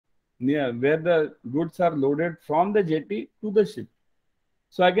near where the goods are loaded from the jetty to the ship.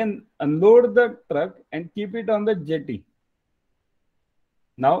 So I can unload the truck and keep it on the jetty.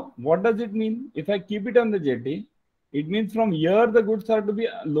 Now, what does it mean? If I keep it on the jetty, it means from here the goods are to be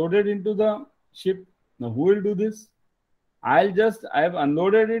loaded into the ship. Now, who will do this? I have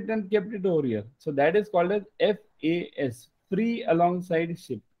unloaded it and kept it over here. So that is called as FAS, free alongside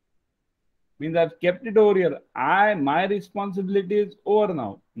ship. Means I've kept it over here. My responsibility is over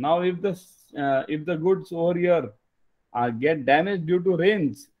now. Now, if the goods over here get damaged due to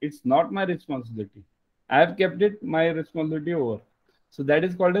rains, it's not my responsibility. I have kept it my responsibility over. So that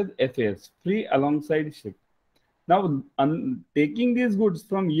is called as FAS, free alongside ship. Now, taking these goods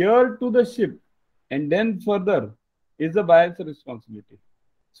from here to the ship and then further is the buyer's responsibility.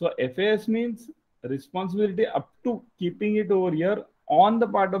 So FAS means responsibility up to keeping it over here on the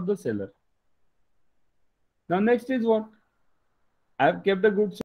part of the seller. Now next is what? I have kept the goods